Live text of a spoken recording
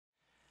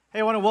Hey,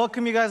 I want to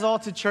welcome you guys all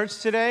to church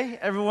today.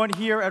 Everyone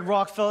here at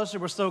Rock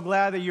Fellowship, we're so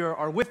glad that you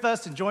are with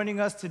us and joining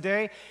us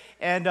today.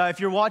 And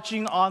if you're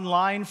watching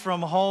online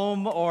from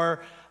home,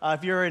 or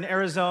if you're in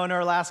Arizona or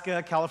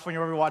Alaska, California,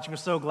 wherever you're watching, we're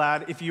so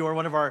glad. If you are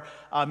one of our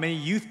many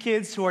youth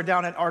kids who are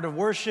down at Art of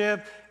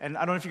Worship, and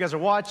I don't know if you guys are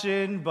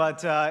watching,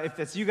 but if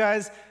that's you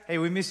guys, hey,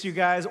 we miss you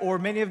guys. Or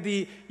many of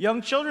the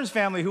young children's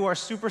family who are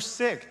super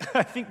sick,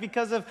 I think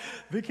because of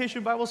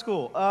Vacation Bible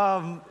School.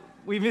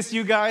 We miss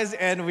you guys,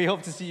 and we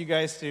hope to see you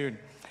guys soon.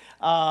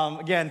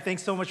 Again,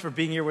 thanks so much for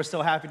being here. We're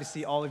so happy to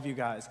see all of you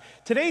guys.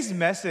 Today's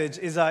message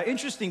is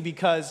interesting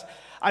because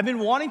I've been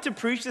wanting to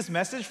preach this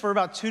message for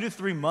about 2 to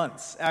 3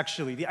 months,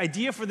 actually. The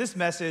idea for this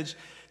message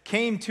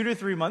came 2 to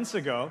 3 months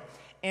ago,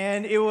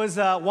 and it was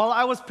while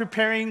I was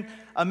preparing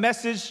a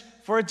message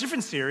for a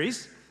different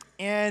series,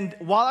 and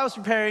while I was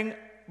preparing,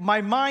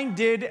 my mind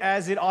did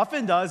as it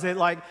often does. It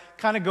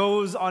kind of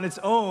goes on its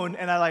own,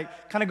 and I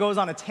kind of goes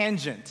on a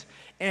tangent.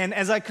 And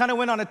as I kind of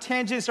went on a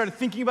tangent, started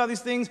thinking about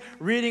these things,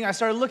 reading, I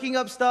started looking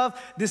up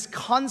stuff. This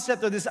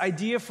concept or this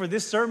idea for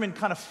this sermon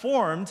kind of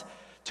formed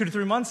 2 to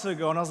 3 months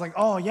ago. And I was like,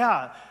 oh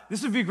yeah,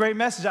 this would be a great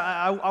message.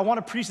 I want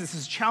to preach this.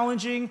 This is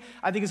challenging.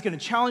 I think it's going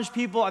to challenge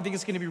people. I think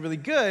it's going to be really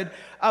good.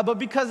 But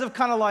because of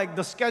kind of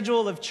the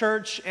schedule of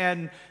church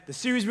and the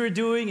series we were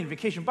doing in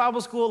Vacation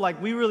Bible School,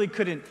 we really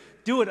couldn't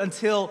do it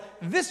until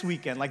this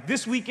weekend.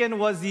 This weekend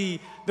was the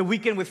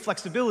weekend with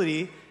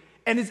flexibility.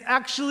 And it's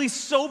actually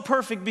so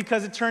perfect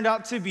because it turned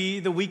out to be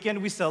the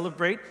weekend we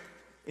celebrate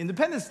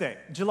Independence Day,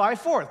 July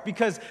 4th,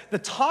 because the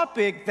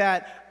topic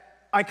that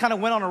I kind of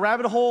went on a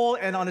rabbit hole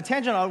and on a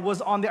tangent on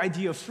was on the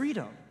idea of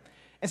freedom.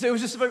 And so it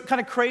was just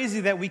kind of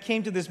crazy that we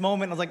came to this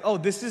moment. I was like, oh,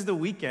 this is the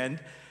weekend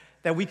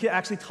that we could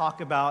actually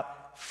talk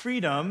about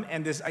freedom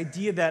and this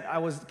idea that I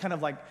was kind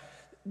of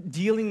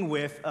dealing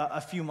with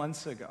a few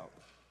months ago.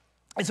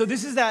 And so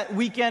this is that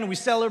weekend. We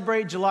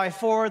celebrate July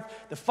 4th,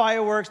 the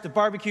fireworks, the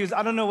barbecues.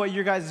 I don't know what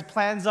your guys'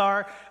 plans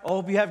are. I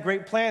hope you have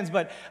great plans.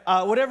 But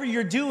whatever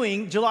you're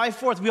doing, July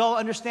 4th, we all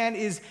understand,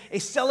 is a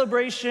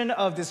celebration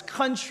of this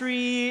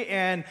country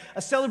and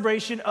a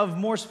celebration of,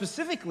 more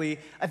specifically,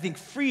 I think,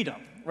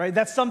 freedom, right?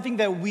 That's something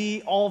that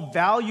we all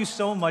value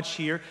so much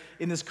here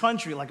in this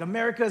country.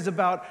 America is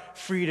about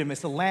freedom. It's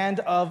the land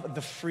of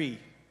the free.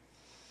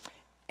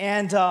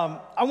 And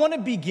I want to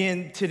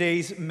begin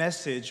today's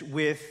message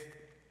with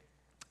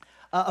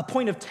a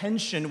point of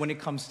tension when it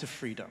comes to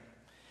freedom.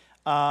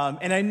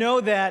 And I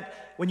know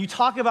that when you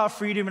talk about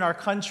freedom in our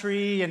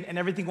country and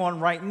everything going on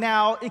right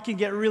now, it can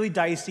get really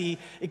dicey.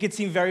 It can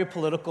seem very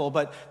political.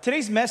 But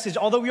today's message,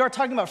 although we are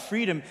talking about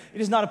freedom,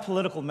 it is not a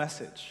political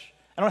message.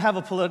 I don't have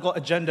a political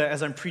agenda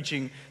as I'm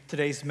preaching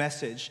today's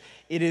message.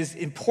 It is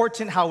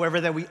important,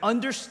 however, that we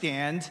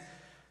understand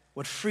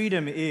what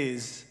freedom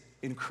is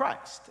in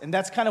Christ. And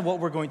that's kind of what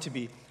we're going to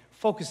be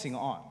focusing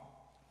on.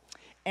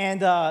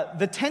 And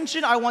the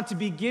tension I want to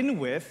begin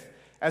with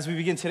as we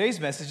begin today's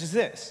message is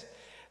this: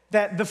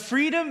 that the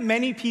freedom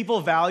many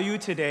people value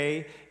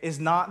today is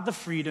not the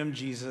freedom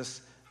Jesus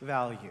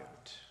valued.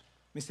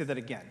 Let me say that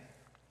again,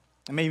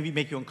 and maybe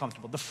make you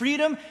uncomfortable. The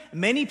freedom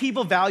many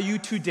people value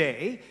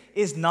today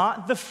is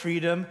not the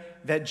freedom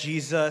that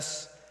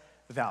Jesus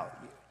valued.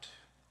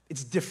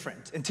 It's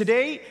different. And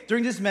today,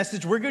 during this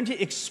message, we're going to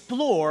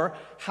explore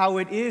how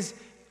it is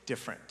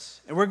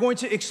different. And we're going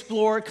to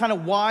explore kind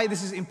of why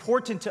this is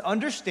important to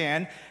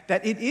understand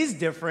that it is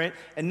different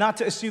and not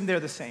to assume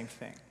they're the same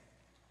thing.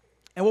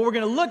 And what we're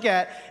going to look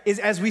at is,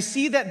 as we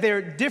see that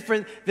they're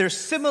different, they're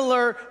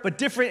similar but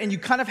different, and you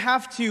kind of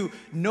have to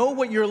know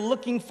what you're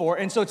looking for.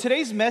 And so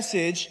today's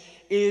message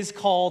is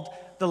called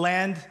The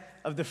Land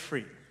of the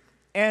Free.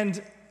 And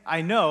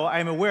I'm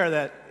aware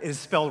that it is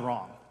spelled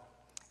wrong.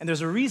 And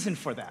there's a reason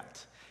for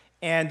that.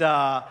 And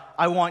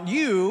I want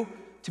you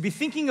to be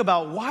thinking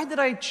about, why did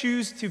I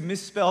choose to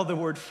misspell the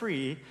word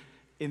free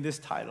in this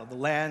title, The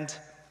Land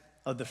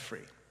of the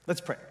Free?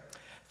 Let's pray.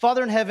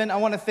 Father in heaven, I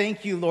want to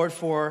thank you, Lord,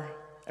 for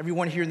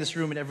everyone here in this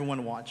room and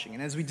everyone watching.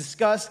 And as we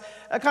discuss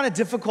a kind of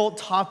difficult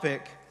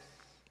topic,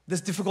 this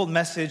difficult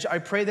message, I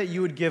pray that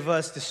you would give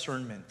us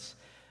discernment.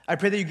 I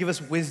pray that you give us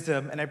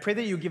wisdom, and I pray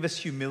that you give us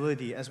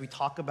humility as we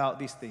talk about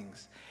these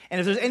things. And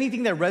if there's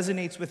anything that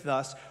resonates with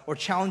us or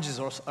challenges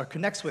or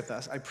connects with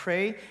us, I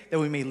pray that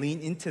we may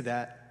lean into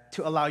that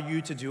to allow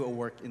you to do a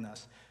work in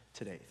us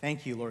today.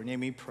 Thank you, Lord. In your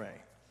name we pray.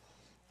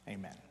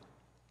 Amen.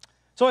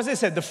 So as I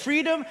said, the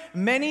freedom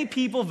many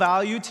people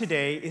value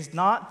today is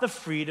not the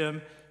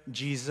freedom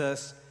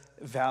Jesus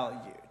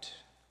valued.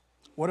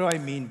 What do I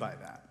mean by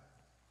that?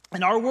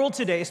 In our world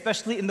today,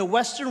 especially in the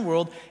Western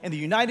world, in the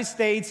United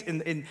States,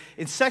 in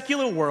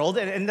secular world,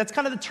 and that's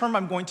kind of the term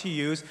I'm going to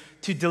use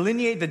to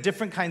delineate the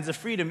different kinds of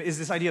freedom, is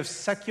this idea of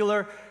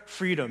secular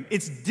freedom.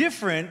 It's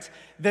different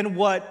than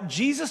what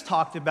Jesus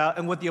talked about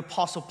and what the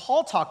Apostle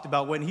Paul talked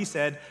about when he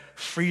said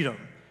freedom.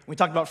 We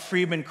talked about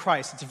freedom in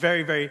Christ. It's a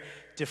very, very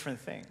different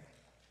thing.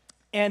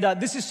 And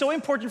this is so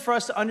important for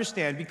us to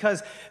understand,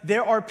 because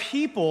there are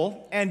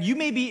people, and you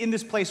may be in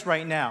this place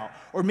right now,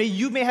 or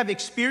you may have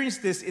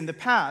experienced this in the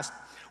past,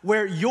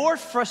 where your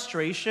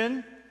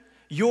frustration,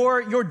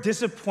 Your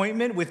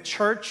disappointment with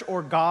church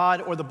or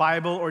God or the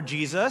Bible or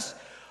Jesus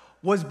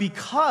was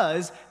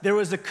because there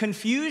was a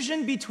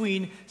confusion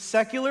between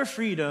secular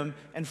freedom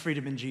and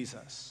freedom in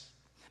Jesus.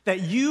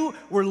 That you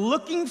were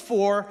looking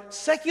for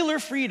secular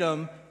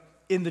freedom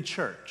in the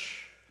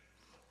church.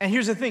 And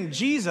here's the thing,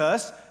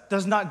 Jesus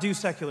does not do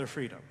secular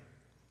freedom.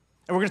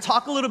 And we're going to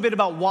talk a little bit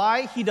about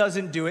why he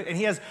doesn't do it, and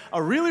he has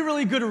a really,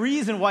 really good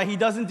reason why he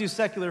doesn't do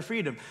secular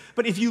freedom.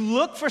 But if you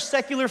look for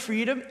secular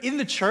freedom in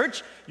the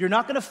church, you're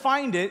not going to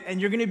find it,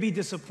 and you're going to be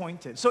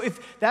disappointed. So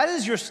if that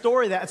is your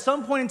story, that at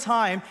some point in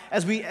time,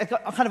 as we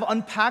kind of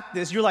unpack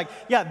this, you're like,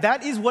 yeah,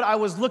 that is what I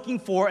was looking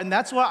for, and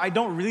that's why I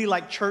don't really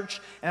like church,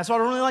 and that's why I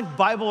don't really like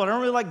Bible, and I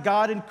don't really like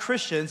God and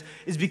Christians,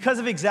 is because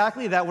of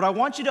exactly that. What I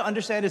want you to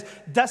understand is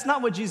that's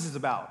not what Jesus is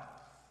about.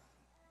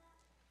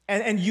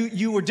 And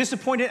you were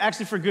disappointed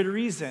actually for good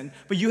reason,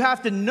 but you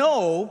have to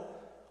know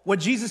what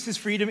Jesus'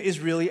 freedom is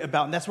really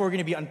about, and that's what we're going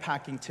to be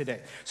unpacking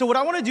today. So what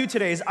I want to do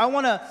today is I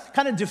want to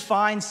kind of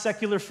define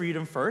secular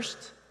freedom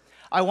first.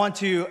 I want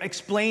to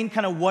explain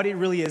kind of what it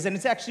really is, and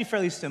it's actually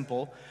fairly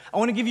simple. I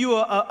want to give you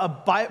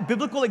a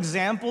biblical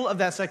example of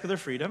that secular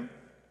freedom,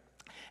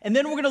 and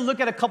then we're going to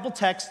look at a couple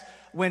texts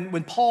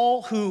when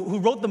Paul, who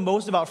wrote the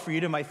most about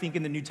freedom, I think,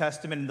 in the New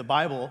Testament and the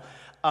Bible,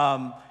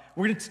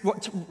 we're going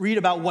to read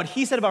about what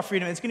he said about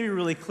freedom. It's going to be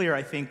really clear,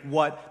 I think,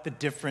 what the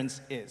difference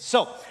is.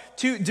 So,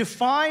 to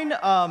define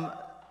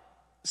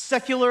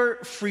secular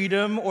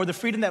freedom, or the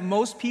freedom that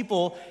most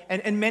people,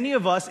 and many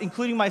of us,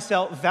 including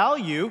myself,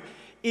 value,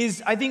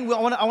 is, I think, I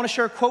want to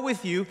share a quote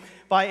with you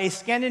by a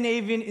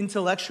Scandinavian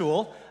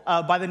intellectual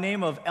by the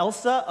name of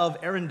Elsa of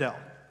Arendelle.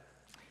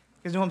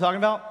 You guys know what I'm talking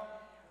about?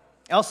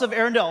 Elsa of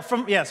Arendelle,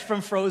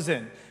 from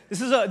Frozen.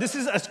 This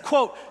is a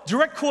quote,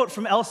 direct quote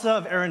from Elsa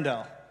of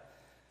Arendelle.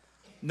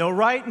 No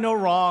right, no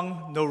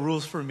wrong, no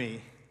rules for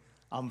me.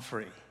 I'm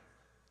free.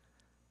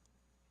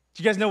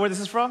 Do you guys know where this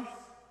is from?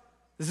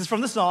 This is from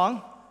the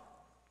song,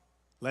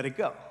 Let It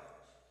Go.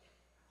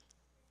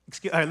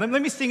 All right, let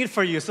me sing it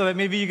for you so that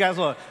maybe you guys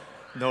will.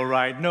 No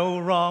right, no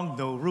wrong,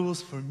 no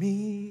rules for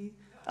me.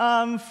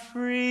 I'm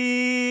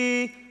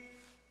free.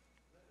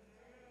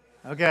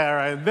 Okay, all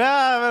right.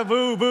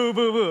 Boo, boo,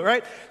 boo, boo,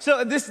 right?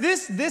 So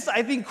this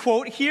I think,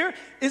 quote here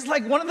is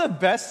like one of the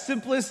best,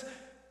 simplest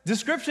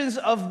descriptions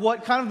of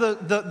what kind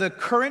of the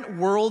current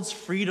world's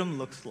freedom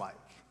looks like.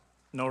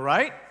 No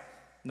right,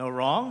 no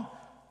wrong,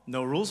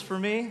 no rules for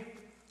me,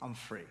 I'm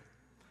free.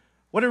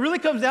 What it really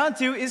comes down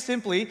to is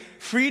simply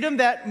freedom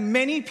that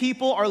many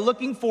people are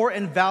looking for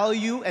and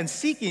value and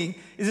seeking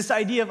is this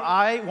idea of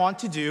I want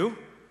to do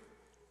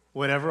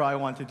whatever I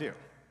want to do.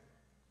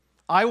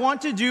 I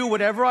want to do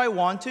whatever I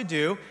want to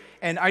do,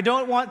 and I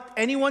don't want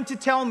anyone to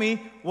tell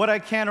me what I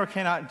can or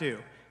cannot do.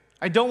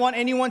 I don't want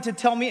anyone to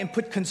tell me and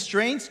put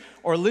constraints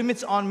or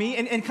limits on me.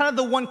 And kind of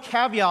the one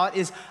caveat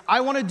is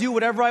I want to do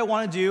whatever I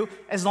want to do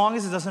as long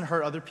as it doesn't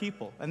hurt other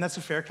people. And that's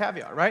a fair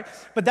caveat, right?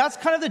 But that's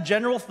kind of the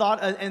general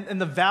thought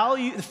and the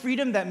value, the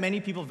freedom that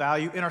many people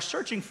value and are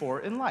searching for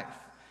in life.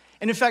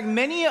 And in fact,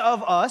 many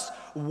of us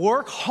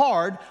work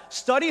hard,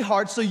 study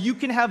hard, so you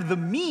can have the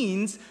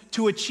means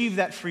to achieve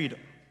that freedom.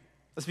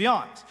 Let's be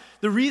honest.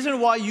 The reason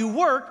why you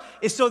work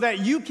is so that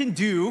you can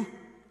do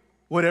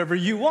whatever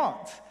you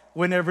want,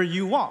 whenever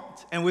you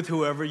want, and with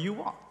whoever you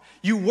want.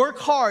 You work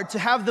hard to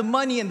have the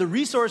money and the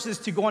resources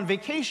to go on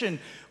vacation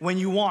when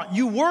you want.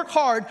 You work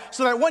hard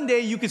so that one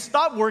day you can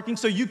stop working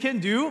so you can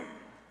do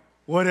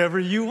whatever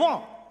you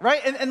want,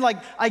 right? And like,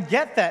 I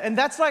get that. And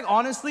that's like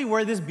honestly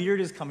where this beard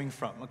is coming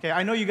from, okay?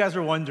 I know you guys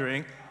are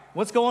wondering,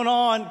 what's going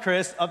on,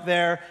 Chris, up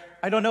there?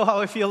 I don't know how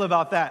I feel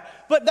about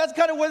that. But that's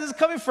kind of where this is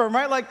coming from,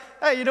 right? Like,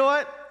 hey, you know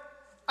what?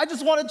 I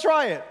just want to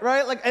try it,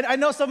 right? Like, and I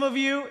know some of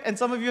you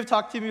have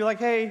talked to me like,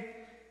 hey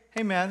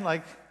man,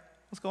 like,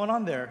 what's going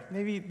on there?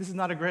 Maybe this is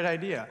not a great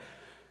idea.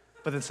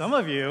 But then some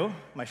of you,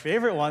 my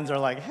favorite ones, are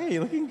like, hey,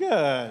 looking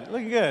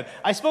good.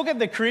 I spoke at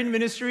the Korean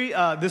ministry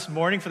this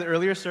morning for the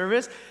earlier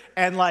service,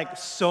 and like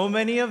so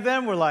many of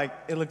them were like,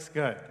 it looks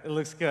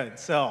good.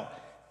 So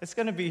it's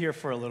gonna be here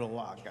for a little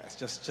while, guys,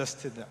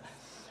 just to know.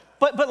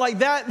 But like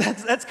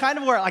that's kind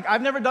of where, like,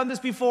 I've never done this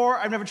before,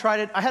 I've never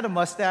tried it. I had a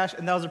mustache,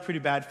 and that was a pretty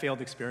bad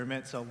failed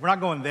experiment, so we're not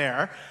going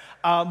there.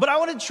 But I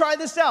want to try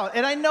this out,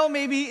 and I know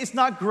maybe it's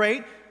not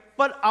great,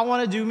 but I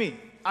want to do me.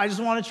 I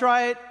just want to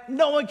try it.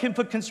 No one can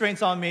put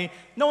constraints on me.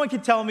 No one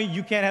can tell me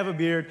you can't have a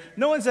beard.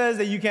 No one says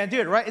that you can't do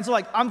it, right? And so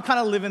like, I'm kind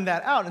of living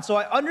that out. And so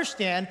I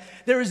understand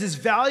there is this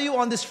value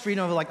on this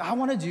freedom of like, I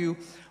want to do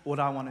what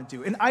I want to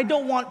do. And I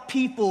don't want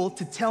people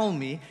to tell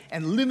me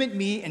and limit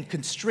me and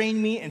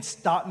constrain me and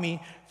stop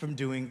me from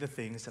doing the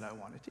things that I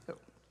want to do.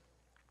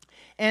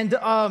 And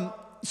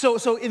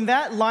so in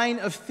that line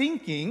of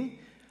thinking,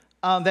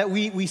 that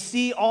we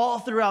see all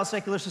throughout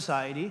secular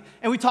society.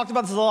 And we talked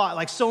about this a lot.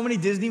 Like, so many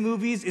Disney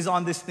movies is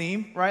on this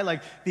theme, right?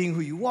 Like, being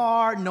who you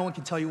are, no one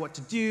can tell you what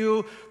to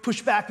do,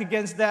 push back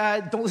against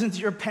that, don't listen to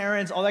your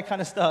parents, all that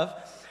kind of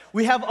stuff.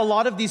 We have a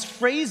lot of these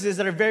phrases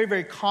that are very,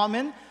 very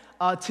common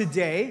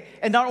today.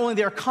 And not only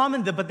they are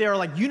common, but they are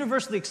like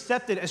universally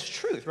accepted as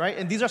truth, right?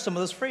 And these are some of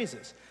those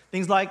phrases.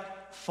 Things like,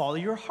 follow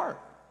your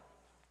heart,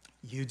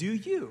 You do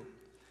you.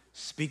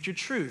 Speak your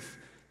truth.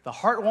 The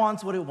heart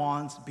wants what it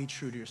wants. Be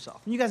true to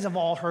yourself. And you guys have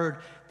all heard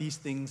these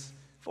things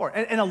before.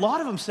 And a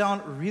lot of them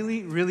sound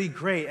really, really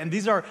great. And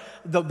these are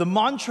the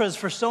mantras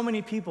for so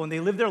many people, and they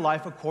live their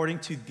life according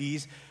to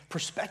these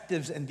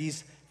perspectives and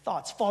these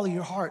thoughts. Follow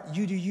your heart.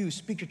 You do you.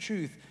 Speak your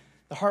truth.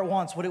 The heart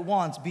wants what it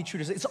wants. Be true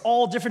to yourself. It's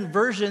all different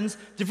versions,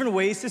 different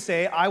ways to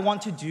say, I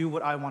want to do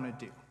what I want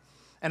to do.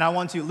 And I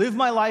want to live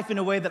my life in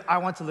a way that I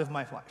want to live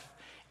my life.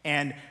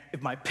 And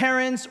if my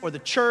parents or the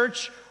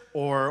church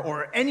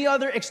or any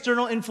other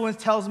external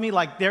influence tells me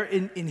like they're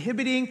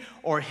inhibiting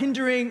or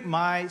hindering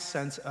my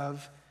sense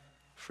of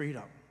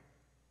freedom.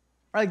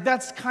 Right?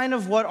 That's kind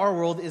of what our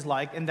world is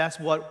like, and that's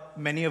what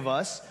many of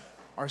us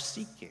are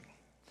seeking.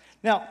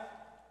 Now,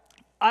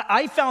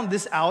 I found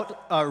this out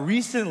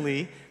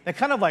recently that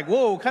kind of like,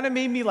 whoa, kind of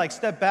made me like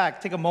step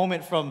back, take a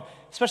moment from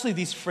especially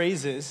these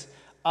phrases.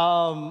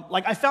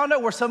 Like I found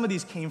out where some of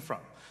these came from.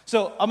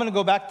 So I'm gonna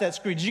go back to that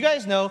screen. Did you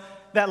guys know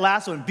that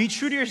last one, be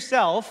true to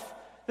yourself?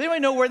 Does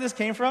anybody know where this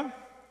came from?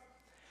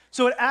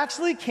 So it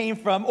actually came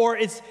from, or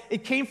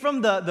it came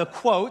from the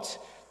quote,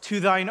 to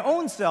thine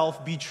own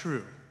self be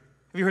true.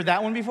 Have you heard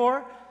that one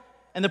before?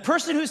 And the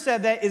person who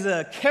said that is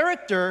a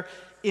character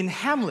in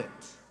Hamlet.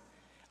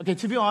 Okay,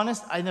 to be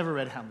honest, I never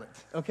read Hamlet,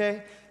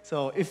 okay?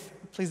 So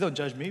please don't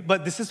judge me,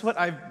 but this is what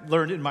I've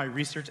learned in my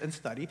research and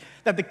study,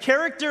 that the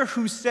character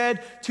who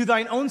said, to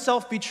thine own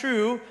self be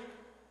true,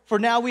 for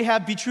now we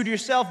have be true to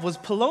yourself, was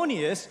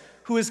Polonius,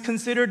 who is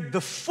considered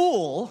the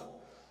fool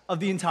of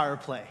the entire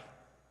play.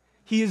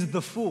 He is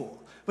the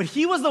fool. But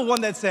he was the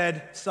one that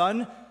said,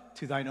 son,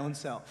 to thine own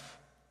self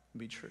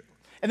be true.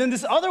 And then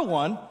this other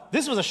one,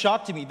 this was a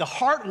shock to me. The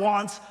heart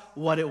wants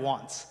what it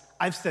wants.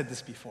 I've said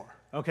this before,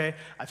 okay?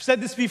 I've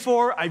said this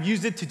before. I've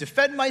used it to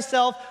defend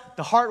myself.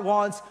 The heart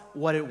wants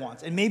what it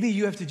wants. And maybe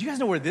you have to, do you guys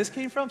know where this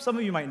came from? Some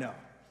of you might know.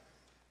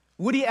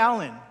 Woody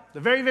Allen, the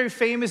very, very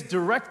famous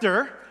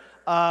director,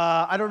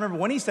 I don't remember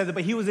when he said it,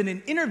 but he was in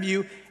an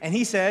interview and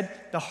he said,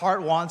 the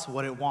heart wants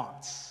what it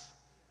wants.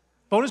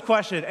 Bonus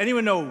question,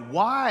 anyone know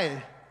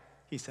why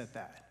he said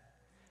that?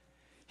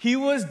 He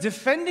was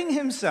defending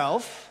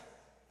himself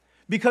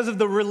because of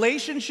the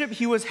relationship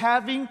he was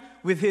having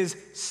with his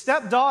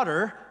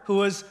stepdaughter, who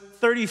was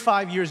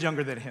 35 years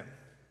younger than him.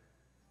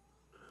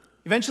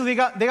 Eventually,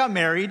 they got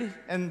married,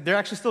 and they're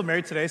actually still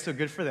married today, so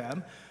good for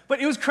them.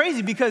 But it was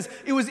crazy because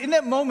it was in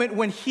that moment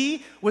when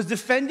he was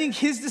defending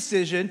his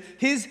decision,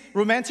 his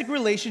romantic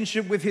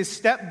relationship with his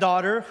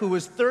stepdaughter, who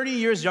was 30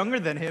 years younger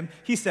than him,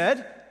 he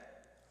said,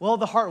 well,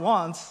 the heart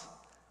wants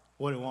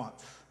what it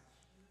wants.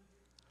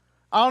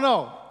 I don't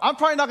know. I'm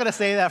probably not going to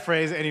say that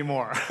phrase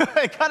anymore.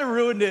 It kind of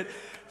ruined it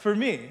for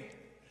me.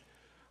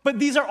 But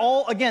these are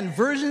all, again,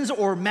 versions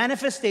or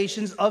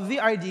manifestations of the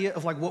idea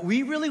of like what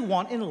we really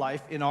want in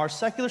life, in our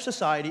secular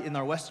society, in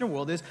our Western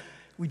world, is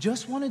we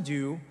just want to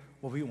do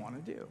what we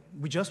want to do.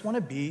 We just want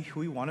to be who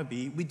we want to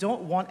be. We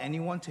don't want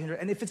anyone to hinder.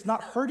 And if it's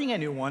not hurting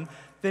anyone,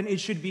 then it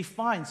should be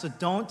fine. So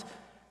don't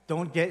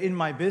get in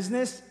my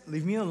business.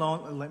 Leave me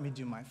alone and let me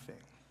do my thing.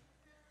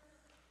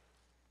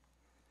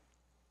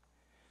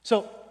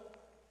 So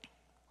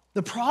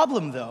the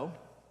problem, though,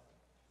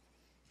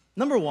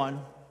 number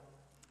one,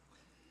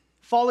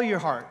 follow your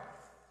heart.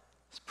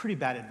 It's pretty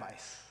bad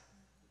advice.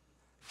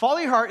 Follow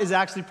your heart is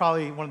actually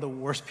probably one of the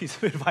worst pieces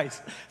of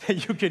advice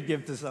that you could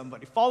give to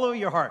somebody. Follow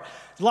your heart.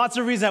 There's lots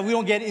of reasons that we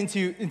don't get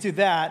into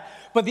that.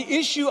 But the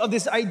issue of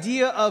this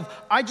idea of,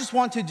 I just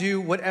want to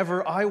do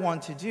whatever I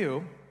want to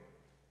do,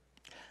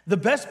 the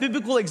best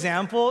biblical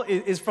example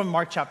is from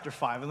Mark chapter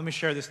 5. And let me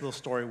share this little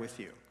story with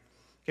you.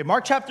 Okay,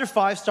 Mark chapter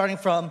 5, starting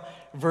from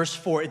verse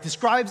 4, it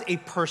describes a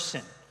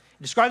person.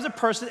 It describes a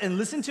person, and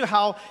listen to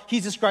how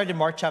he's described in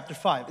Mark chapter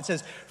 5. It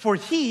says, for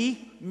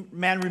he,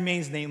 man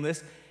remains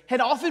nameless,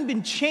 had often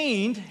been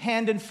chained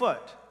hand and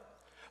foot.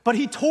 But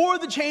he tore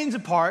the chains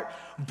apart,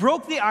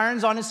 broke the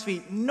irons on his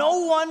feet.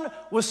 No one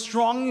was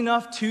strong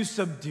enough to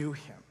subdue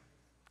him.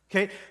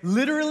 Okay?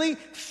 Literally,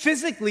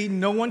 physically,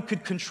 no one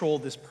could control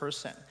this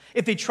person.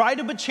 If they tried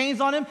to put chains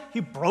on him,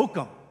 he broke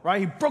them.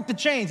 Right? He broke the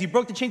chains. He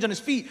broke the chains on his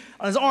feet,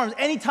 on his arms.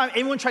 Anytime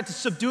anyone tried to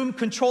subdue him,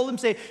 control him,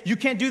 say, you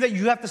can't do that,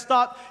 you have to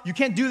stop. You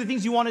can't do the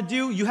things you want to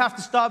do, you have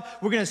to stop.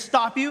 We're going to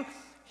stop you.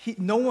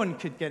 No one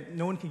could get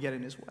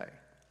in his way.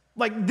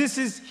 Like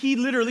he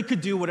literally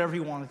could do whatever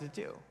he wanted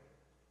to do.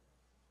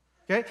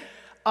 Okay?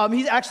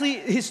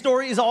 His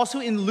story is also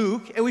in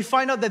Luke, and we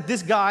find out that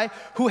this guy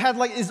who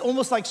is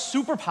almost like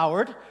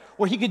superpowered,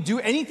 where he could do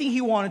anything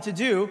he wanted to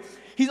do,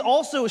 he's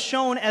also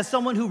shown as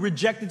someone who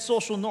rejected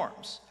social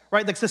norms.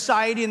 Right, like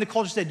society and the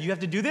culture said, you have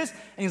to do this. And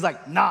he's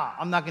like, nah,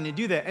 I'm not going to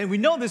do that. And we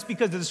know this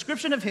because the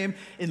description of him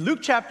in Luke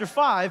chapter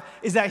 5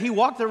 is that he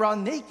walked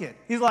around naked.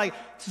 He's like,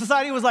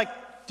 society was like,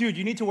 dude,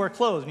 you need to wear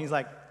clothes. And he's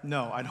like,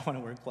 no, I don't want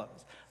to wear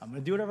clothes. I'm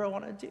going to do whatever I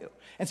want to do.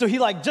 And so he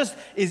just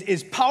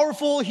is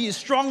powerful. He is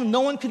strong.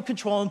 No one could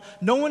control him.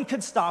 No one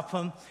could stop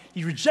him.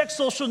 He rejects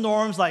social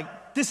norms.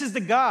 Like, this is the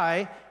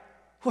guy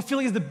who I feel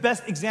like is the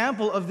best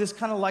example of this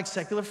kind of like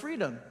secular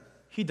freedom.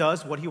 He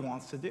does what he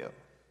wants to do.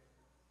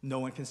 No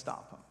one can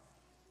stop him.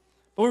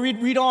 But we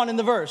read on in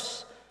the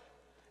verse.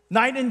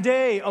 Night and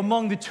day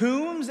among the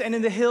tombs and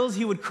in the hills,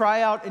 he would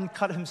cry out and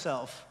cut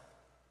himself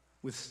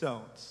with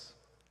stones.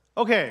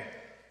 Okay,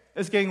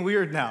 it's getting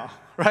weird now,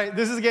 right?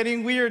 This is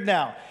getting weird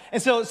now.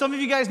 And so some of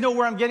you guys know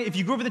where I'm getting. If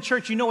you grew up in the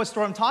church, you know what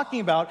story I'm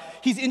talking about.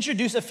 He's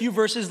introduced a few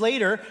verses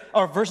later,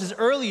 or verses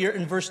earlier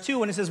in verse 2,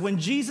 when it says, when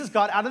Jesus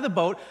got out of the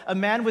boat, a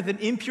man with an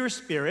impure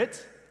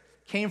spirit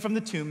came from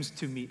the tombs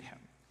to meet him.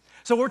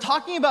 So we're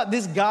talking about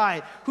this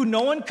guy who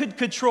no one could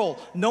control,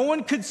 no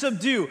one could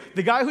subdue,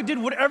 the guy who did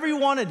whatever he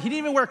wanted. He didn't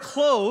even wear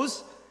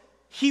clothes.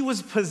 He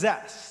was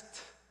possessed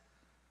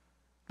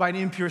by an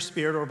impure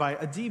spirit or by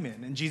a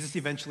demon, and Jesus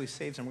eventually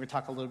saves him. We're going to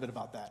talk a little bit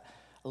about that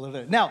a little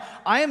bit. Now,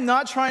 I am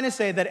not trying to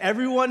say that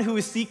everyone who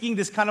is seeking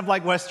this kind of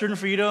like Western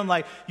freedom,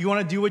 like you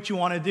want to do what you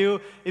want to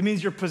do, it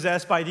means you're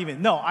possessed by a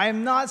demon. No, I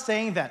am not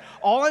saying that.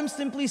 All I'm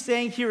simply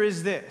saying here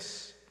is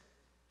this.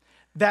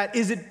 That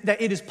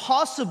it is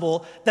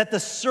possible that the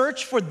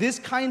search for this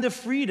kind of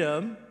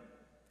freedom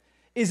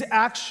is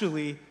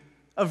actually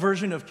a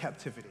version of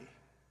captivity.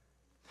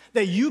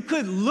 That you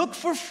could look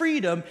for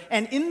freedom,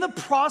 and in the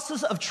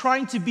process of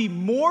trying to be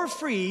more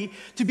free,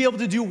 to be able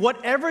to do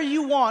whatever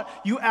you want,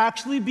 you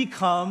actually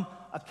become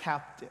a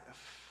captive.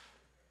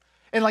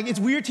 And like, it's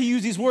weird to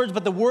use these words,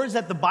 but the words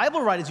that the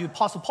Bible writers use,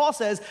 Apostle Paul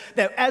says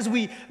that as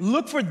we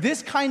look for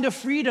this kind of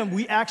freedom,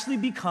 we actually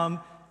become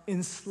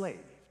enslaved.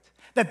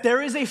 That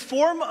there is a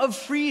form of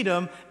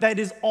freedom that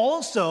is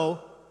also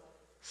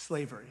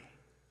slavery.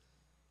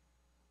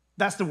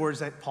 That's the words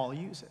that Paul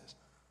uses.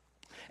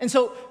 And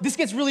so this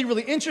gets really,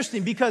 really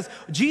interesting because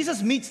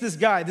Jesus meets this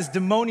guy, this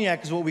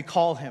demoniac is what we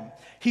call him.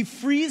 He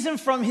frees him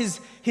from his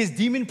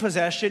demon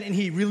possession, and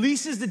he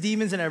releases the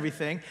demons and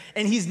everything,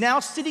 and he's now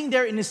sitting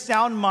there in his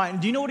sound mind.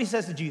 Do you know what he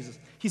says to Jesus?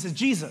 He says,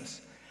 Jesus,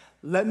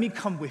 let me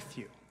come with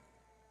you.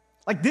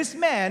 Like this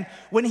man,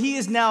 when he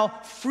is now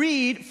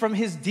freed from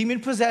his demon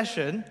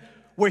possession,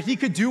 where he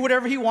could do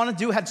whatever he wanted to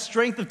do, had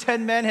strength of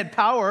 10 men, had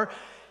power,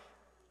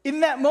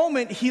 in that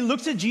moment, he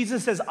looks at Jesus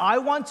and says, I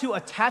want to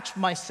attach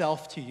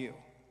myself to you.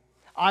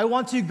 I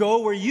want to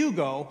go where you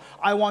go.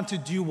 I want to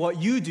do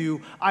what you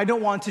do. I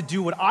don't want to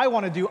do what I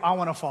want to do. I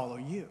want to follow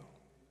you.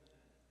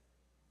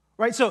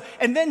 Right? So,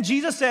 and then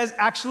Jesus says,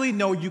 actually,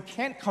 no, you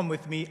can't come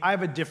with me. I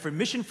have a different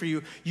mission for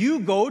you. You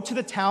go to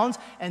the towns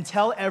and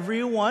tell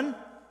everyone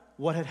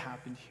what had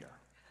happened here.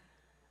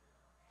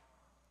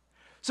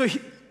 So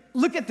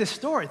look at this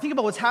story. Think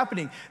about what's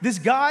happening. This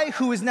guy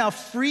who is now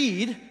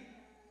freed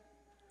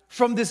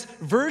from this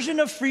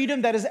version of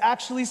freedom that is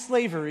actually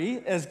slavery,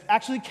 is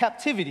actually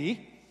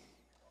captivity,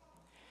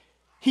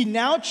 he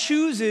now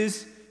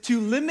chooses to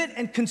limit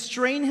and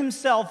constrain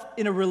himself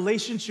in a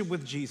relationship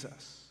with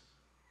Jesus.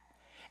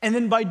 And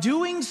then by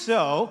doing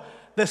so,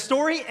 the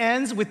story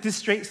ends with this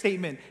straight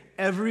statement: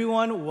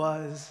 everyone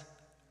was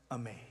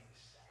amazed.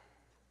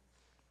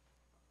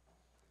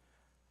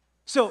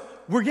 So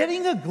we're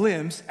getting a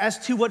glimpse as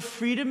to what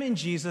freedom in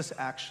Jesus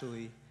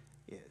actually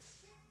is,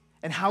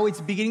 and how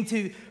it's beginning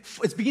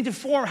to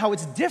form, how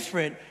it's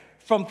different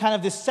from kind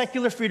of this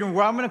secular freedom,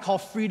 where I'm going to call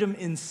freedom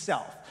in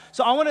self.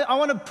 So I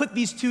want to put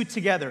these two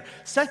together.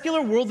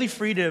 Secular worldly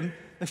freedom,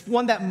 the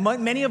one that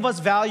many of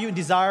us value and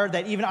desire,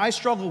 that even I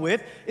struggle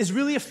with, is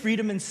really a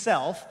freedom in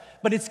self,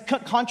 but it's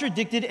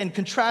contradicted and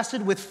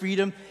contrasted with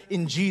freedom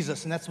in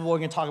Jesus, and that's what we're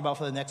going to talk about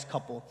for the next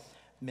couple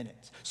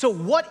minutes. So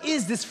what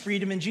is this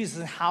freedom in Jesus,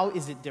 and how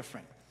is it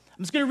different?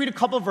 I'm just going to read a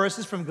couple of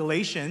verses from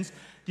Galatians.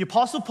 The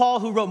Apostle Paul,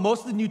 who wrote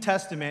most of the New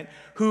Testament,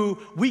 who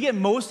we get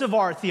most of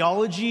our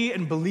theology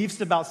and beliefs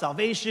about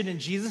salvation and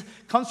Jesus,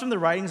 comes from the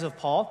writings of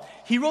Paul.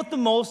 He wrote the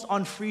most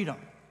on freedom.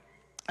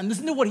 And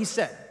listen to what he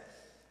said.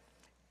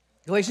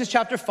 Galatians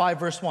chapter 5,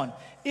 verse 1.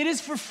 It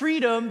is for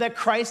freedom that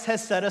Christ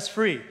has set us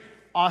free.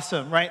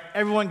 Awesome, right?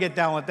 Everyone get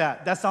down with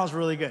that. That sounds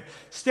really good.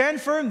 Stand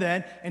firm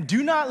then, and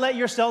do not let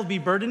yourselves be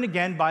burdened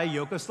again by a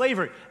yoke of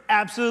slavery.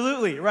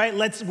 Absolutely, right?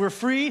 We're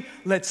free.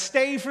 Let's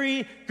stay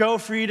free. Go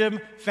freedom.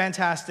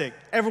 Fantastic.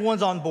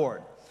 Everyone's on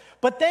board.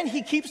 But then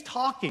he keeps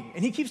talking,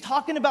 and he keeps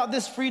talking about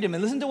this freedom.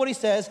 And listen to what he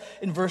says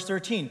in verse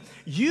 13.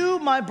 You,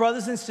 my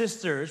brothers and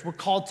sisters, were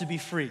called to be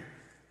free.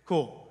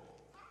 Cool.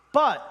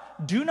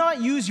 But do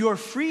not use your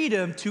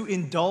freedom to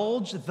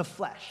indulge the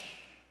flesh.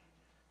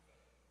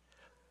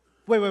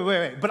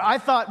 Wait. But I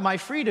thought my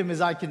freedom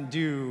is I can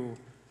do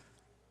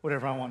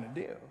whatever I want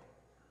to do.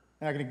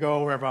 And I can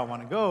go wherever I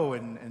want to go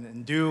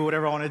and do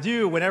whatever I want to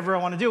do, whenever I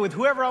want to do it, with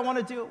whoever I want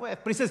to do it with.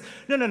 But he says,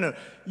 no.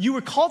 You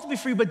were called to be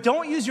free, but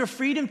don't use your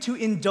freedom to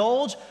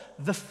indulge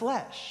the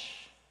flesh.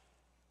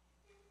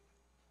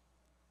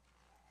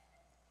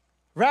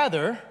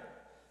 Rather,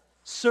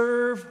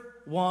 serve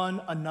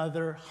one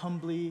another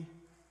humbly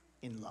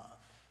in love.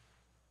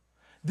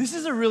 This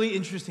is a really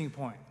interesting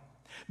point.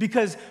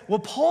 Because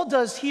what Paul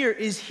does here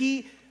is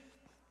he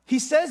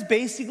says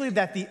basically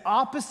that the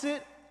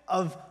opposite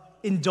of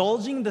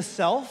indulging the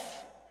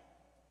self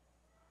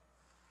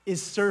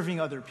is serving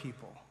other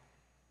people.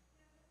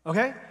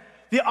 Okay?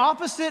 The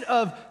opposite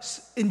of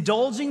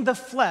indulging the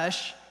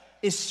flesh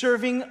is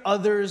serving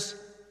others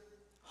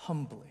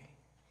humbly.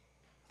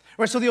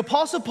 Right, so the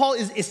Apostle Paul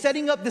is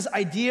setting up this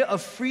idea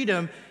of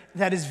freedom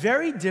that is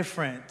very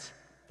different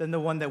than the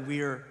one that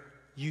we're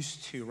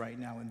used to right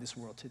now in this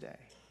world today.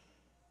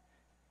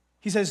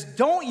 He says,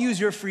 don't use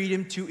your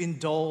freedom to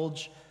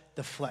indulge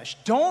the flesh.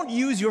 Don't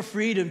use your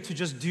freedom to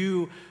just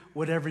do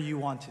whatever you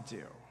want to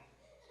do.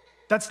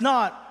 That's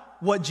not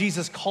what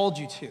Jesus called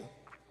you to.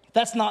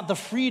 That's not the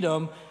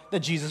freedom that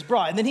Jesus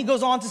brought. And then he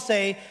goes on to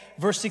say,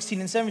 verse 16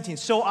 and 17,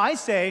 so I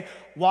say,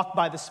 walk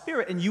by the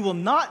Spirit, and you will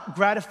not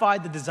gratify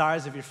the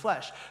desires of your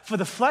flesh. For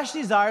the flesh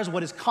desires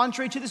what is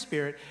contrary to the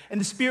Spirit, and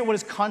the Spirit what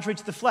is contrary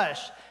to the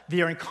flesh.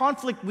 They are in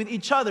conflict with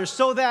each other,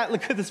 so that,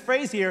 look at this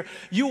phrase here,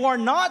 you are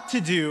not to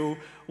do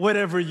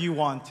whatever you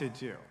want to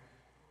do.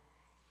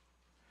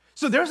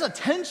 So there's a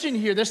tension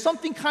here. There's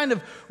something kind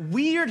of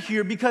weird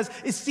here because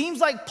it seems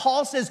like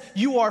Paul says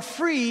you are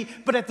free,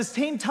 but at the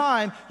same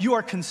time, you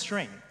are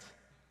constrained.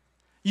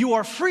 You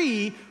are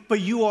free, but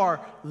you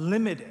are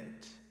limited.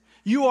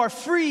 You are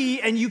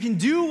free and you can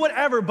do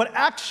whatever, but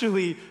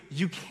actually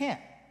you can't.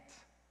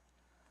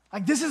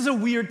 Like, this is a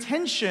weird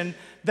tension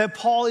that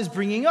Paul is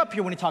bringing up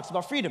here when he talks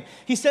about freedom.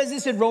 He says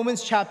this in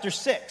Romans chapter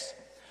 6.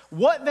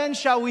 What then?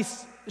 Shall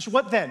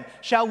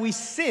we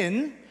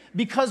sin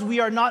because we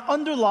are not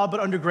under law but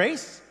under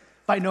grace?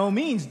 By no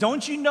means.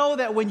 Don't you know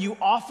that when you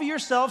offer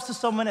yourselves to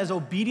someone as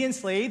obedient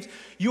slaves,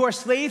 you are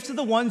slaves to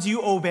the ones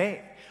you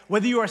obey?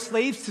 Whether you are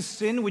slaves to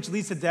sin, which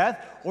leads to death,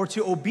 or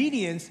to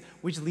obedience,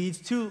 which leads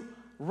to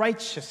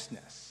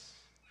righteousness.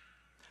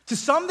 To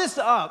sum this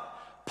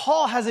up,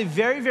 Paul has a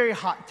very, very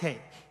hot take.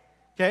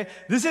 Okay?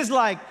 This is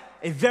like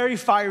a very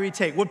fiery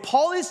take. What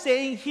Paul is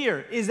saying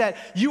here is that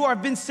you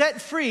have been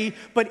set free,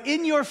 but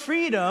in your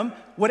freedom,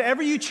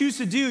 whatever you choose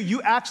to do,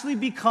 you actually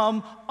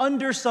become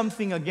under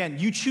something again.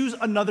 You choose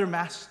another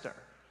master.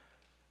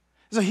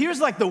 So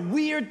here's like the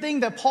weird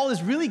thing that Paul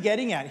is really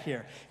getting at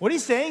here. What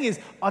he's saying is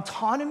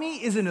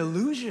autonomy is an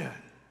illusion.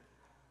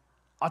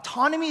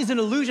 Autonomy is an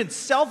illusion.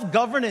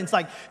 Self-governance,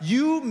 like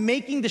you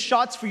making the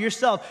shots for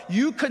yourself,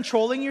 you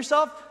controlling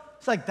yourself,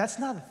 it's like that's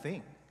not a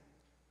thing.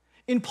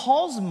 In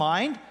Paul's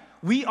mind,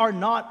 we are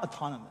not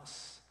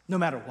autonomous, no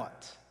matter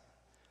what.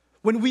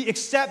 When we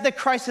accept that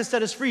Christ has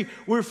set us free,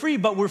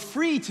 but we're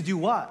free to do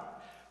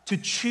what? To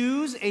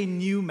choose a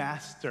new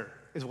master,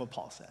 is what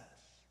Paul says.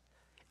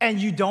 And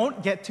you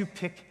don't get to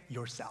pick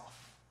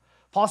yourself.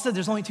 Paul said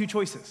there's only two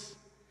choices.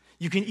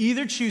 You can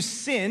either choose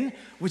sin,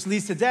 which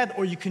leads to death,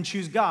 or you can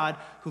choose God,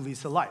 who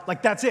leads to life.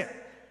 Like, that's it.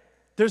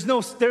 There's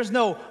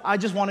no, I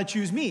just want to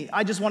choose me.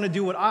 I just want to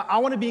do what I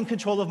want to be in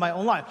control of my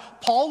own life.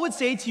 Paul would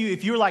say to you,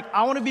 if you're like,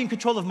 I want to be in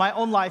control of my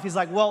own life, he's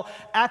like, well,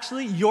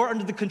 actually, you're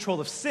under the control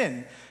of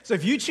sin. So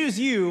if you choose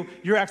you,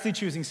 you're actually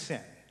choosing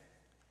sin.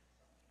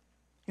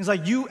 He's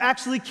like, you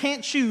actually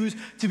can't choose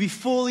to be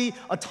fully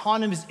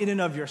autonomous in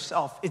and of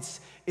yourself.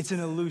 It's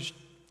an illusion.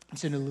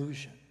 It's an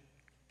illusion.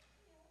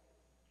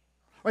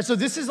 All right, so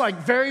this is like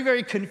very,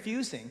 very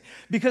confusing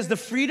because the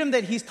freedom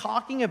that he's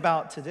talking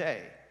about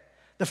today,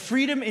 the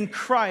freedom in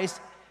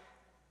Christ,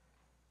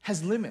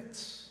 has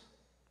limits.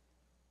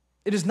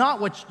 It is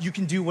not what you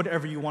can do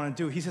whatever you want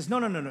to do. He says, no.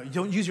 You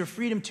don't use your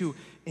freedom to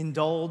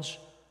indulge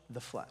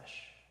the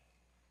flesh.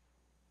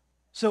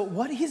 So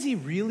what is he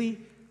really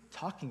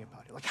talking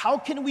about here? Like, how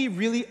can we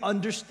really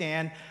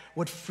understand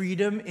what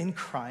freedom in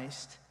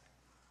Christ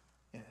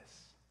is?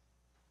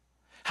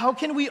 How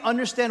can we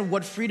understand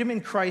what freedom in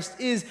Christ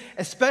is,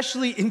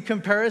 especially in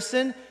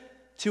comparison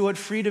to what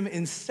freedom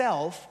in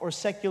self or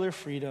secular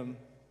freedom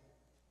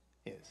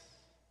is?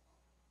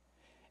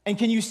 And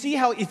can you see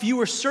how if you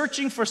were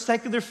searching for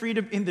secular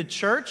freedom in the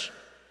church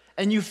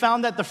and you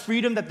found that the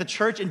freedom that the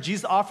church and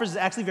Jesus offers is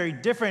actually very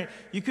different,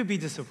 you could be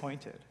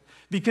disappointed.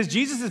 Because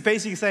Jesus is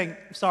basically saying,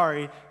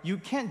 sorry, you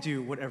can't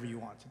do whatever you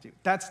want to do.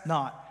 That's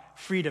not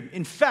freedom.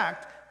 In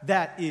fact,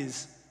 that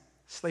is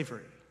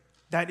slavery.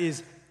 That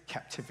is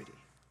captivity.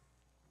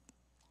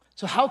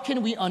 So how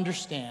can we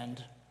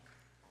understand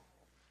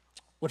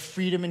what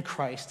freedom in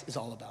Christ is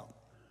all about?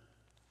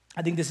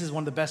 I think this is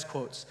one of the best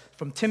quotes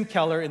from Tim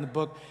Keller in the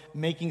book,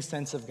 Making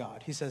Sense of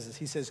God. He says this,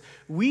 he says,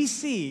 we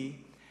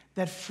see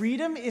that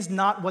freedom is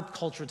not what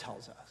culture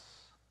tells us.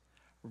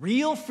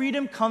 Real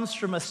freedom comes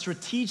from a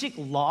strategic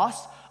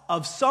loss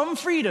of some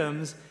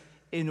freedoms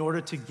in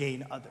order to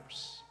gain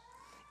others.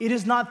 It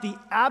is not the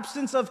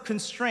absence of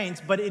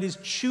constraints, but it is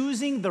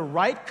choosing the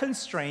right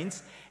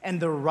constraints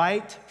and the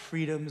right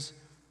freedoms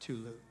to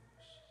lose.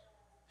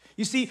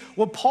 You see,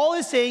 what Paul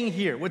is saying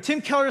here, what Tim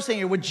Keller is saying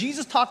here, what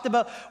Jesus talked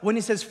about when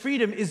he says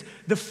freedom is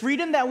the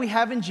freedom that we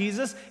have in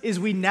Jesus is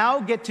we now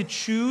get to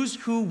choose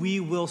who we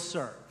will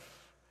serve.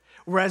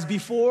 Whereas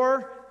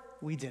before,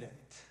 we didn't.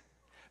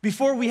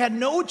 Before, we had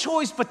no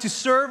choice but to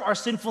serve our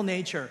sinful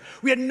nature.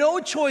 We had no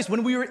choice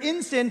when we were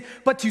in sin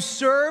but to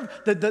serve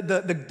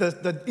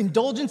the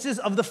indulgences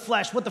of the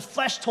flesh, what the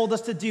flesh told us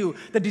to do,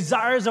 the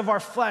desires of our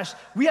flesh.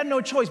 We had no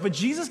choice. But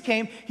Jesus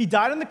came, he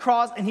died on the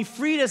cross, and he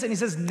freed us, and he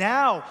says,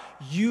 now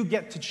you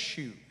get to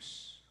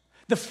choose.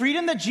 The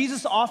freedom that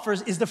Jesus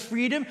offers is the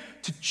freedom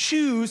to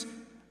choose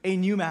a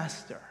new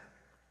master.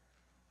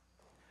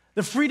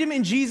 The freedom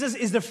in Jesus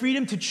is the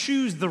freedom to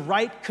choose the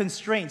right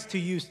constraints, to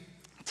use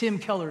Tim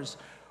Keller's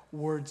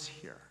words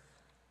here.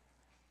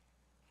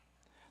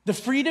 The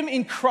freedom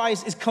in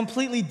Christ is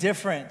completely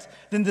different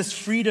than this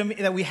freedom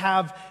that we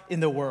have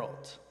in the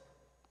world.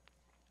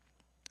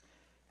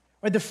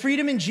 Right? The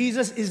freedom in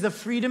Jesus is the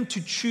freedom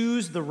to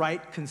choose the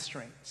right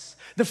constraints.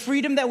 The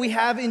freedom that we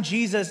have in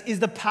Jesus is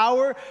the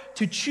power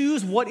to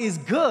choose what is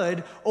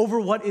good over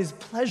what is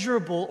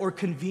pleasurable or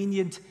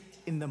convenient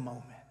in the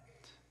moment.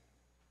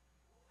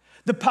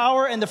 The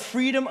power and the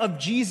freedom of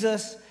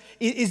Jesus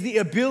is the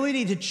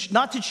ability to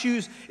not to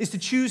choose, is to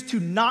choose to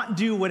not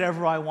do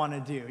whatever I want to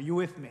do. Are you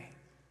with me?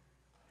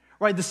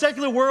 Right? The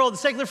secular world, the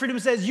secular freedom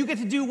says you get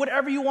to do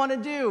whatever you want to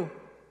do.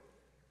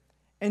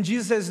 And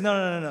Jesus says,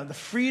 no. The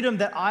freedom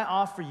that I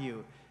offer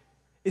you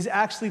is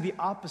actually the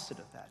opposite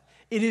of that.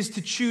 It is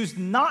to choose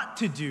not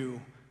to do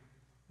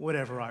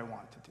whatever I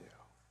want to do.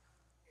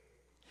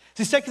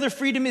 See, secular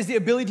freedom is the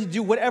ability to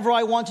do whatever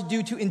I want to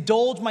do to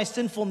indulge my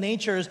sinful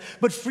natures,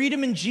 but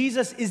freedom in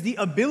Jesus is the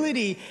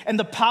ability and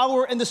the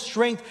power and the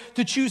strength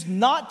to choose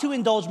not to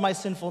indulge my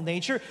sinful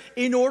nature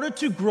in order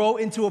to grow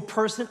into a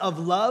person of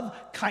love,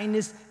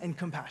 kindness, and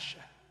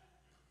compassion.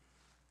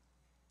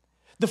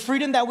 The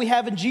freedom that we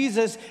have in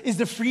Jesus is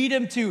the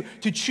freedom to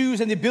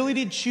choose and the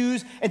ability to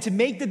choose and to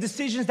make the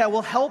decisions that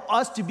will help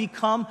us to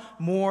become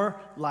more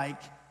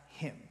like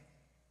Him.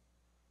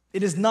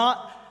 It is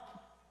not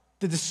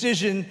the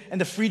decision and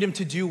the freedom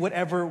to do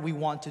whatever we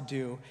want to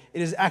do.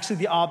 It is actually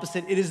the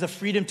opposite. It is the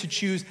freedom to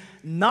choose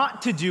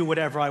not to do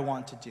whatever I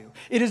want to do.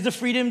 It is the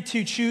freedom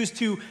to choose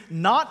to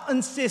not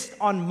insist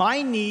on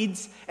my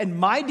needs and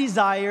my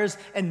desires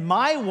and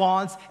my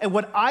wants and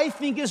what I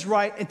think is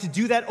right and to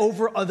do that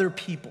over other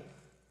people.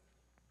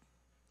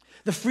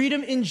 The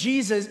freedom in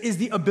Jesus is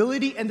the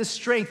ability and the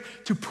strength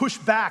to push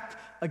back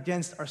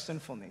against our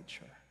sinful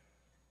nature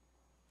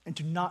and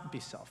to not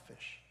be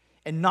selfish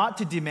and not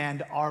to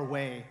demand our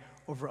way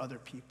over other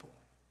people.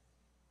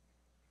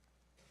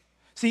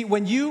 See,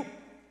 when you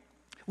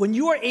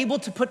are able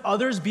to put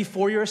others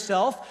before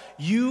yourself,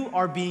 you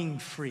are being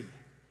free.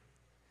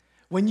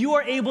 When you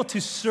are able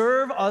to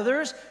serve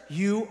others,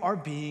 you are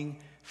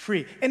being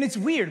free. And it's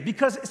weird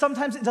because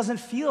sometimes it doesn't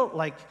feel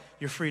like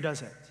you're free,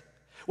 does it?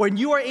 When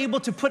you are able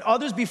to put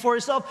others before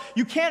yourself,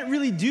 you can't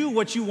really do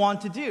what you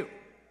want to do.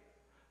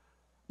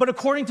 But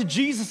according to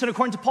Jesus and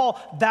according to Paul,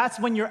 that's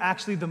when you're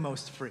actually the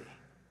most free,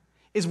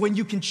 is when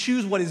you can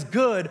choose what is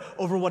good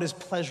over what is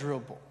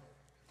pleasurable.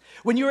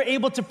 When you are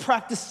able to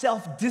practice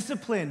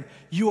self-discipline,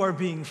 you are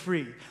being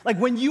free. Like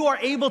when you are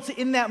able to,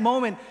 in that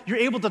moment, you're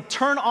able to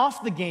turn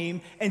off the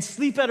game and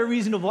sleep at a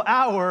reasonable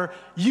hour,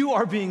 you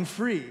are being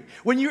free.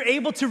 When you're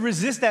able to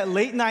resist that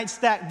late night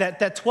snack,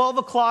 that 12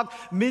 o'clock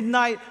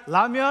midnight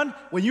ramyeon,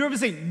 when you're able to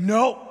say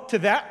no to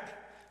that,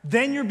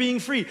 then you're being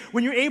free.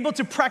 When you're able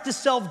to practice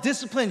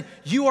self-discipline,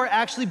 you are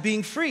actually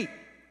being free.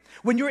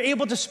 When you're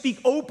able to speak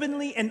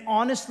openly and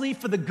honestly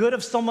for the good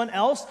of someone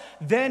else,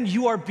 then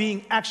you are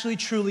being actually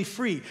truly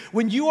free.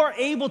 When you are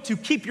able to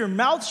keep your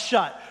mouth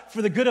shut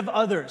for the good of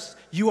others,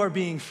 you are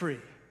being free.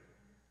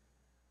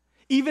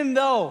 Even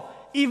though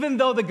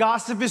the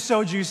gossip is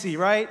so juicy,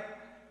 right?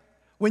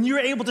 When you're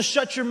able to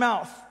shut your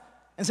mouth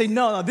and say,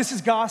 no, this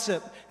is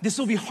gossip, this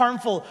will be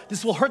harmful,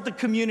 this will hurt the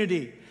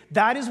community,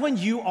 that is when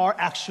you are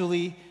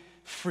actually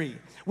free.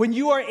 When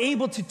you are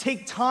able to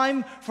take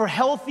time for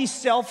healthy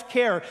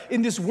self-care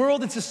in this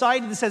world and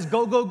society that says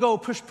go, go, go,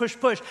 push, push,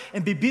 push,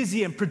 and be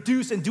busy and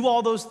produce and do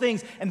all those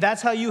things, and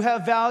that's how you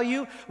have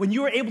value, when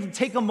you are able to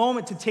take a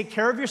moment to take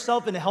care of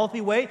yourself in a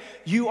healthy way,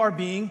 you are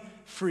being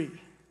free.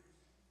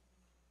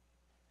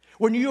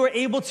 When you are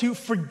able to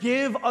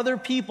forgive other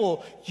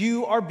people,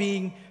 you are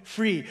being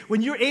free.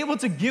 When you're able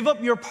to give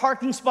up your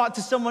parking spot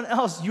to someone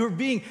else, you're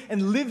being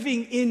and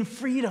living in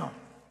freedom.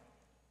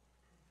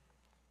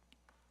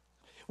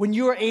 When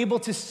you are able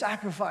to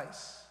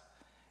sacrifice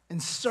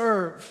and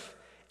serve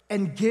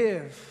and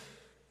give,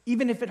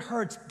 even if it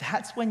hurts,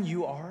 that's when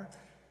you are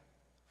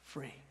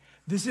free.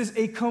 This is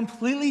a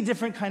completely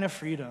different kind of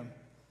freedom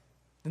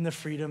than the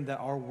freedom that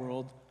our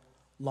world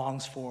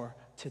longs for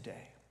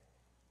today.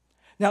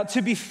 Now,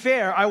 to be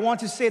fair, I want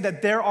to say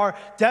that there are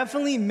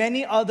definitely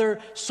many other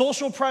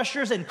social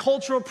pressures and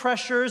cultural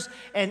pressures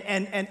and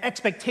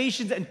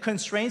expectations and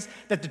constraints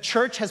that the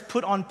church has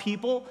put on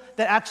people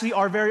that actually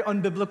are very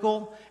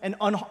unbiblical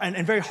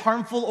and very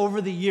harmful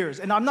over the years.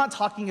 And I'm not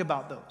talking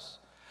about those.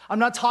 I'm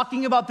not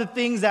talking about the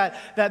things that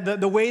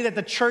the way that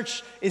the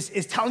church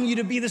is telling you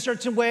to be the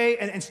certain way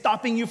and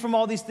stopping you from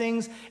all these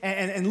things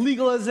and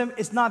legalism.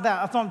 It's not that.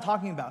 That's what I'm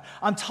talking about.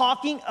 I'm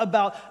talking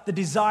about the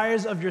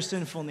desires of your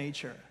sinful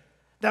nature.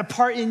 That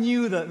part in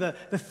you, the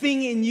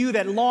thing in you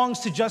that longs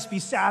to just be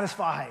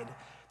satisfied,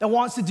 that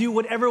wants to do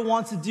whatever it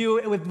wants to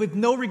do with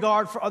no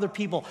regard for other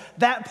people.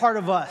 That part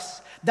of us,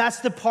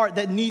 that's the part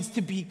that needs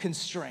to be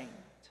constrained.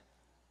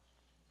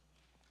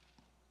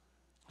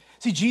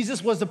 See,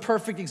 Jesus was the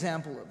perfect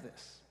example of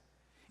this.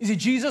 You see,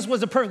 Jesus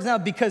was the perfect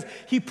example because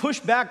he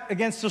pushed back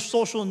against the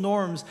social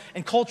norms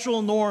and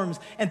cultural norms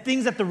and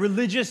things that the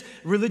religious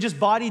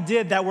body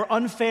did that were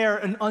unfair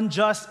and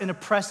unjust and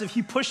oppressive.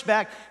 He pushed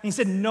back and he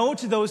said no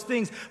to those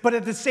things. But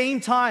at the same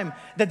time,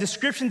 the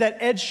description that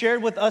Ed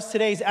shared with us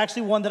today is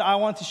actually one that I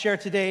want to share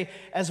today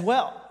as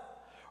well.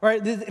 All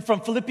right,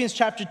 from Philippians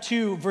chapter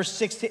 2, verse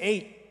 6 to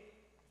 8,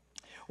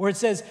 where it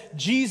says,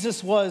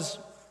 Jesus was,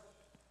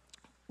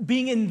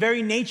 being in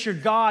very nature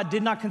God,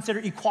 did not consider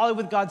equality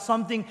with God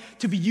something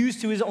to be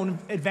used to his own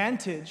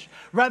advantage.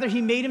 Rather,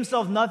 he made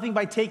himself nothing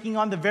by taking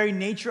on the very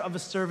nature of a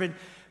servant.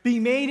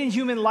 Being made in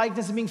human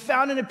likeness and being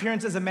found in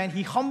appearance as a man,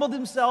 he humbled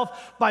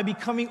himself by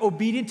becoming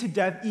obedient to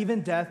death,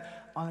 even death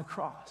on a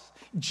cross.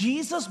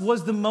 Jesus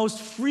was the most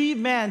free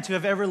man to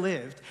have ever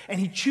lived, and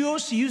he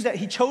chose to use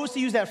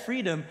that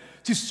freedom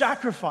to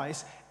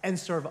sacrifice and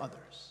serve others.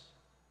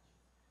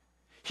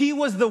 He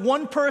was the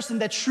one person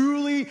that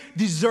truly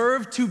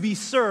deserved to be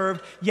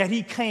served, yet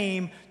he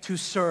came to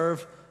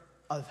serve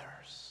others.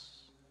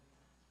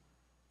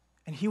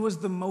 And he was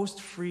the most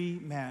free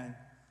man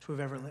to have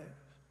ever lived.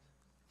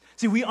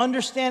 See, we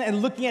understand,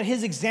 and looking at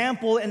his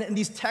example and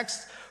these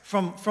texts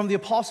from the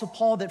Apostle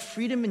Paul, that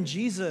freedom in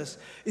Jesus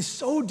is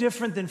so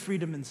different than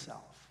freedom in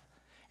self.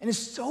 And is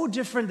so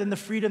different than the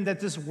freedom that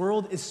this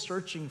world is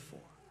searching for.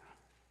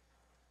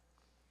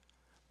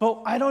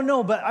 But I don't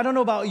know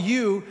about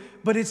you,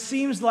 but it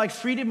seems like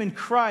freedom in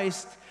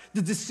Christ,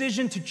 the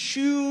decision to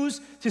choose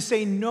to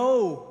say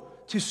no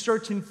to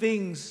certain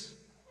things,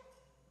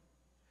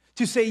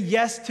 to say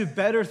yes to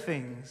better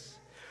things,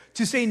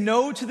 to say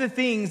no to the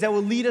things that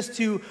will lead us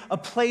to a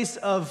place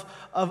of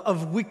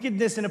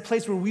wickedness and a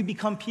place where we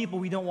become people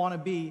we don't want to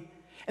be.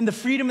 And the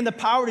freedom and the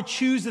power to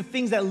choose the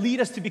things that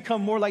lead us to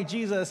become more like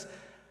Jesus.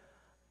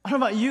 I don't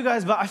know about you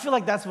guys, but I feel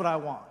like that's what I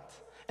want.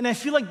 And I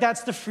feel like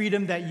that's the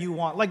freedom that you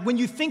want. Like when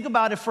you think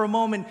about it for a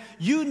moment,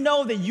 you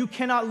know that you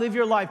cannot live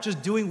your life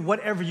just doing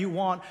whatever you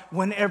want,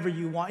 whenever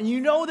you want. And you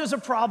know there's a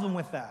problem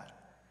with that.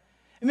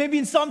 And maybe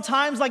in some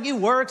times, like it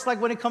works, like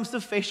when it comes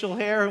to facial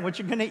hair and what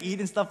you're gonna eat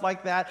and stuff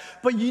like that.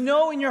 But you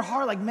know in your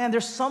heart, like, man,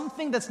 there's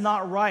something that's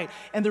not right.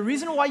 And the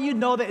reason why you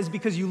know that is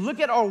because you look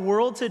at our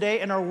world today,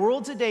 and our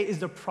world today is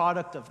the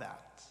product of that.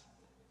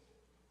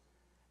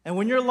 And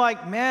when you're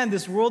like, man,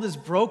 this world is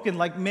broken,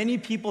 like many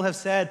people have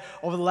said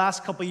over the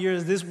last couple of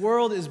years, this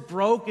world is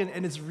broken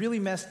and it's really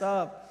messed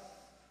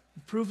up.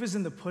 The proof is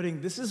in the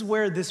pudding. This is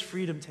where this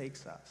freedom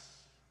takes us.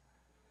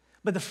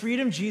 But the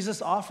freedom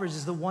Jesus offers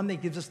is the one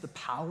that gives us the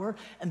power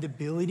and the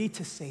ability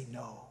to say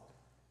no,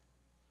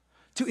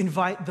 to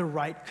invite the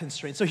right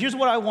constraints. So here's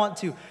what I want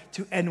to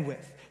end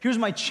with. Here's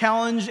my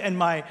challenge and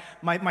my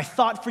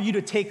thought for you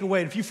to take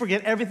away. If you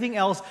forget everything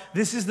else,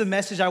 this is the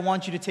message I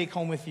want you to take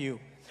home with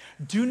you.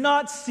 Do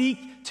not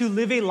seek to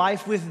live a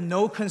life with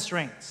no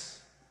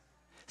constraints.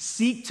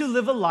 Seek to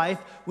live a life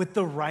with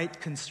the right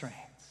constraints.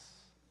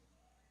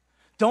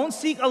 Don't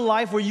seek a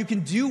life where you can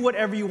do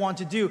whatever you want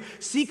to do.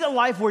 Seek a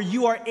life where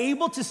you are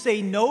able to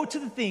say no to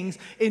the things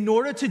in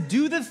order to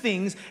do the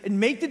things and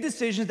make the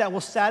decisions that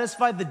will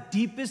satisfy the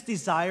deepest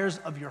desires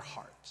of your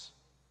heart.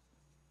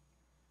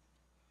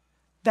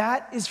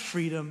 That is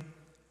freedom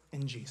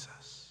in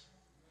Jesus.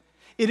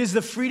 It is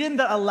the freedom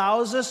that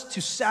allows us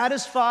to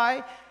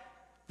satisfy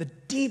the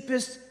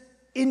deepest,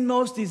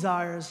 inmost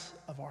desires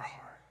of our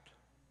heart.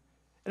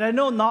 And I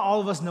know not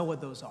all of us know what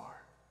those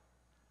are.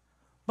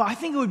 But I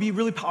think it would be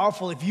really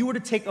powerful if you were to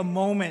take a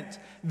moment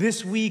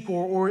this week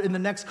or in the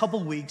next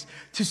couple weeks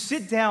to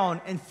sit down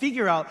and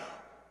figure out,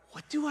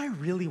 what do I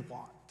really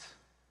want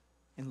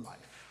in life?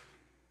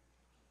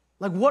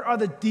 Like, what are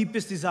the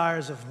deepest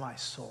desires of my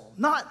soul?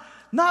 Not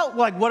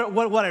like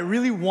what I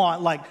really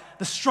want, like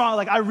the strong,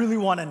 like I really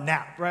want a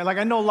nap, right? Like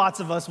I know lots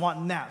of us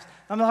want naps.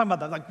 I'm not talking about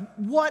that. Like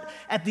what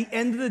at the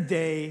end of the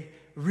day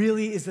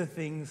really is the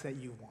things that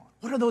you want?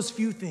 What are those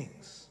few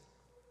things?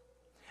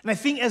 And I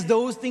think as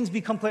those things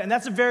become clear, and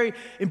it's very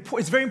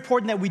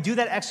important that we do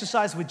that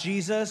exercise with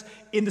Jesus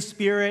in the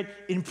Spirit,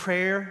 in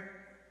prayer,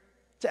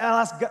 to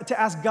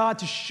ask God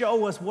to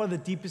show us what are the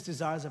deepest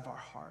desires of our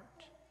heart.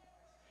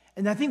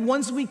 And I think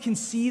once we can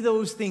see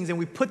those things and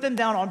we put them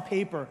down on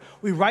paper,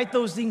 we write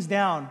those things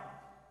down,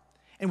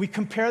 and we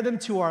compare them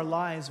to our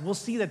lives, we'll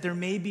see that there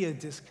may be a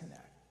disconnect.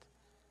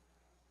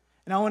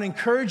 And I want to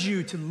encourage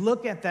you to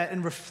look at that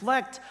and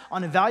reflect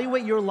on,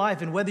 evaluate your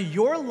life and whether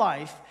your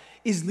life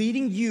is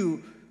leading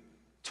you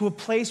to a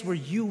place where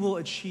you will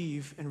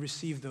achieve and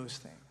receive those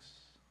things.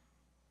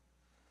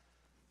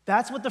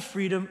 That's what the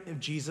freedom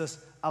of Jesus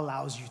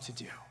allows you to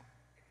do.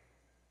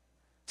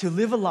 To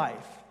live a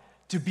life,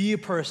 to be a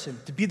person,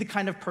 to be the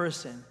kind of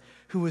person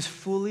who is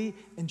fully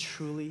and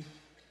truly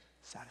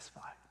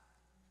satisfied.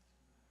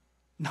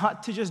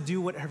 Not to just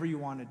do whatever you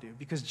want to do,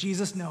 because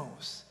Jesus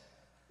knows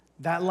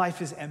that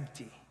life is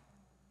empty.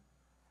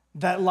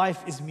 That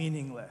life is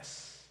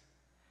meaningless.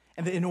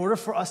 And that in order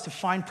for us to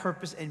find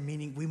purpose and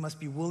meaning, we must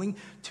be willing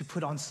to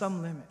put on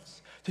some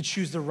limits, to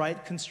choose the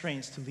right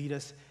constraints to lead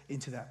us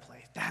into that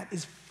place. That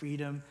is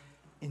freedom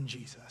in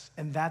Jesus.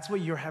 And that's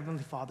what your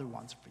Heavenly Father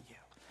wants for you.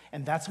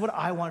 And that's what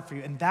I want for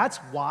you. And that's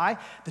why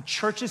the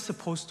church is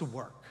supposed to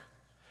work.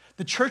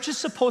 The church is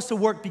supposed to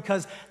work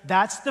because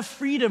that's the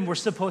freedom we're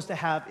supposed to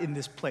have in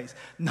this place.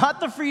 Not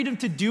the freedom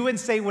to do and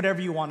say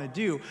whatever you want to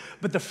do,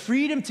 but the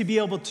freedom to be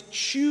able to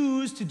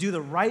choose to do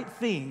the right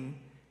thing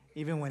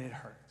even when it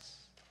hurts.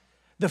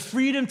 The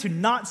freedom to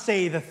not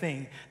say the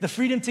thing, the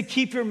freedom to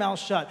keep your mouth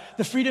shut,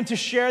 the freedom to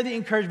share the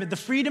encouragement, the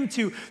freedom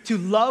to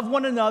love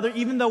one another,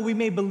 even though we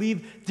may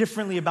believe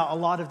differently about a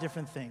lot of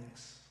different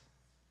things.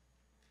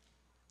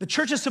 The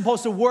church is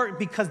supposed to work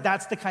because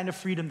that's the kind of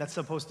freedom that's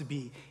supposed to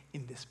be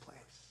in this place.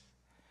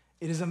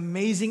 It is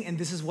amazing, and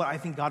this is what I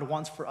think God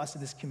wants for us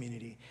in this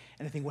community,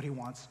 and I think what he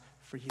wants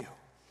for you.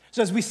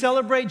 So as we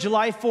celebrate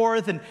July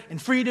 4th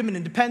and freedom and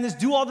independence,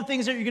 do all the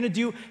things that you're going to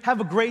do, have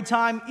a great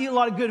time, eat a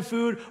lot of good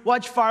food,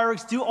 watch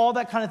fireworks, do all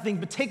that kind of thing.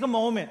 But take a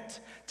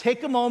moment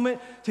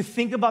to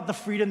think about the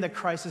freedom that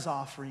Christ is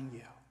offering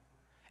you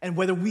and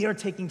whether we are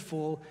taking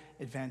full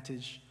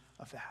advantage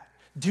of that.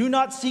 Do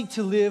not seek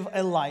to live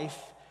a life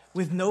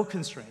with no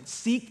constraints.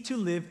 Seek to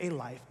live a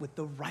life with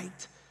the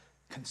right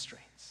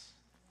constraints.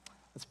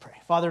 Let's pray.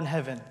 Father in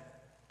heaven,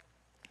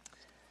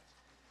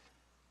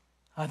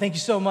 thank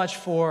you so much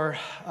for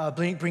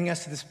bringing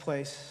us to this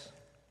place.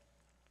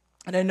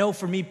 And I know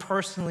for me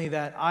personally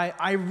that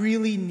I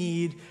really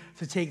need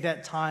to take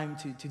that time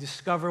to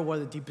discover what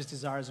are the deepest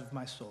desires of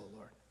my soul,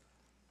 Lord.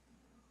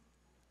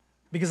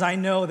 Because I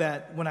know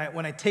that when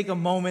I take a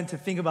moment to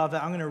think about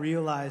that, I'm going to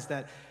realize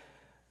that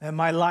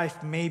my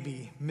life may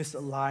be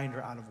misaligned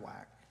or out of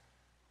whack.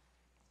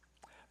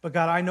 But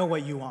God, I know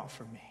what you want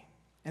for me.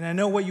 And I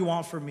know what you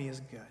want for me is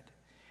good.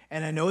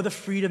 And I know the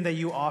freedom that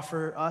you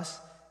offer us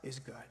is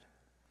good.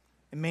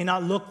 It may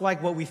not look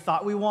like what we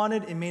thought we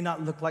wanted. It may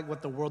not look like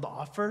what the world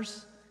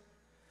offers.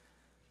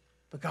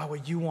 But God,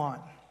 what you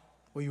want,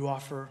 what you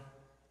offer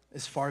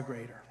is far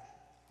greater,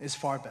 is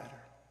far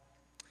better.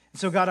 And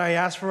so God, I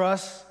ask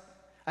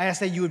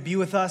that you would be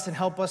with us and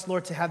help us,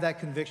 Lord, to have that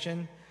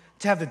conviction,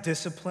 to have the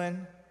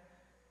discipline,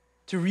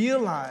 to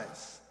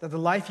realize that the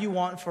life you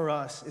want for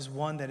us is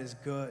one that is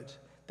good,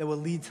 that will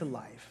lead to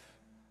life.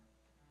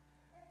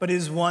 But it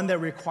is one that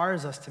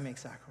requires us to make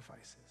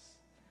sacrifices,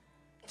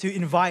 to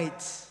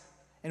invite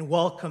and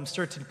welcome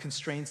certain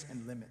constraints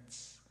and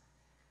limits.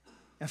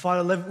 And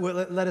Father,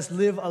 let us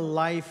live a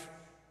life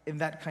in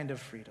that kind of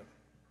freedom,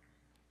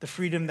 the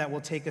freedom that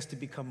will take us to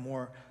become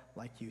more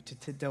like you,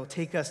 that will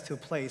take us to a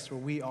place where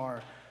we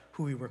are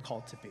who we were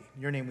called to be.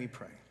 In your name we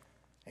pray.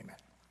 Amen.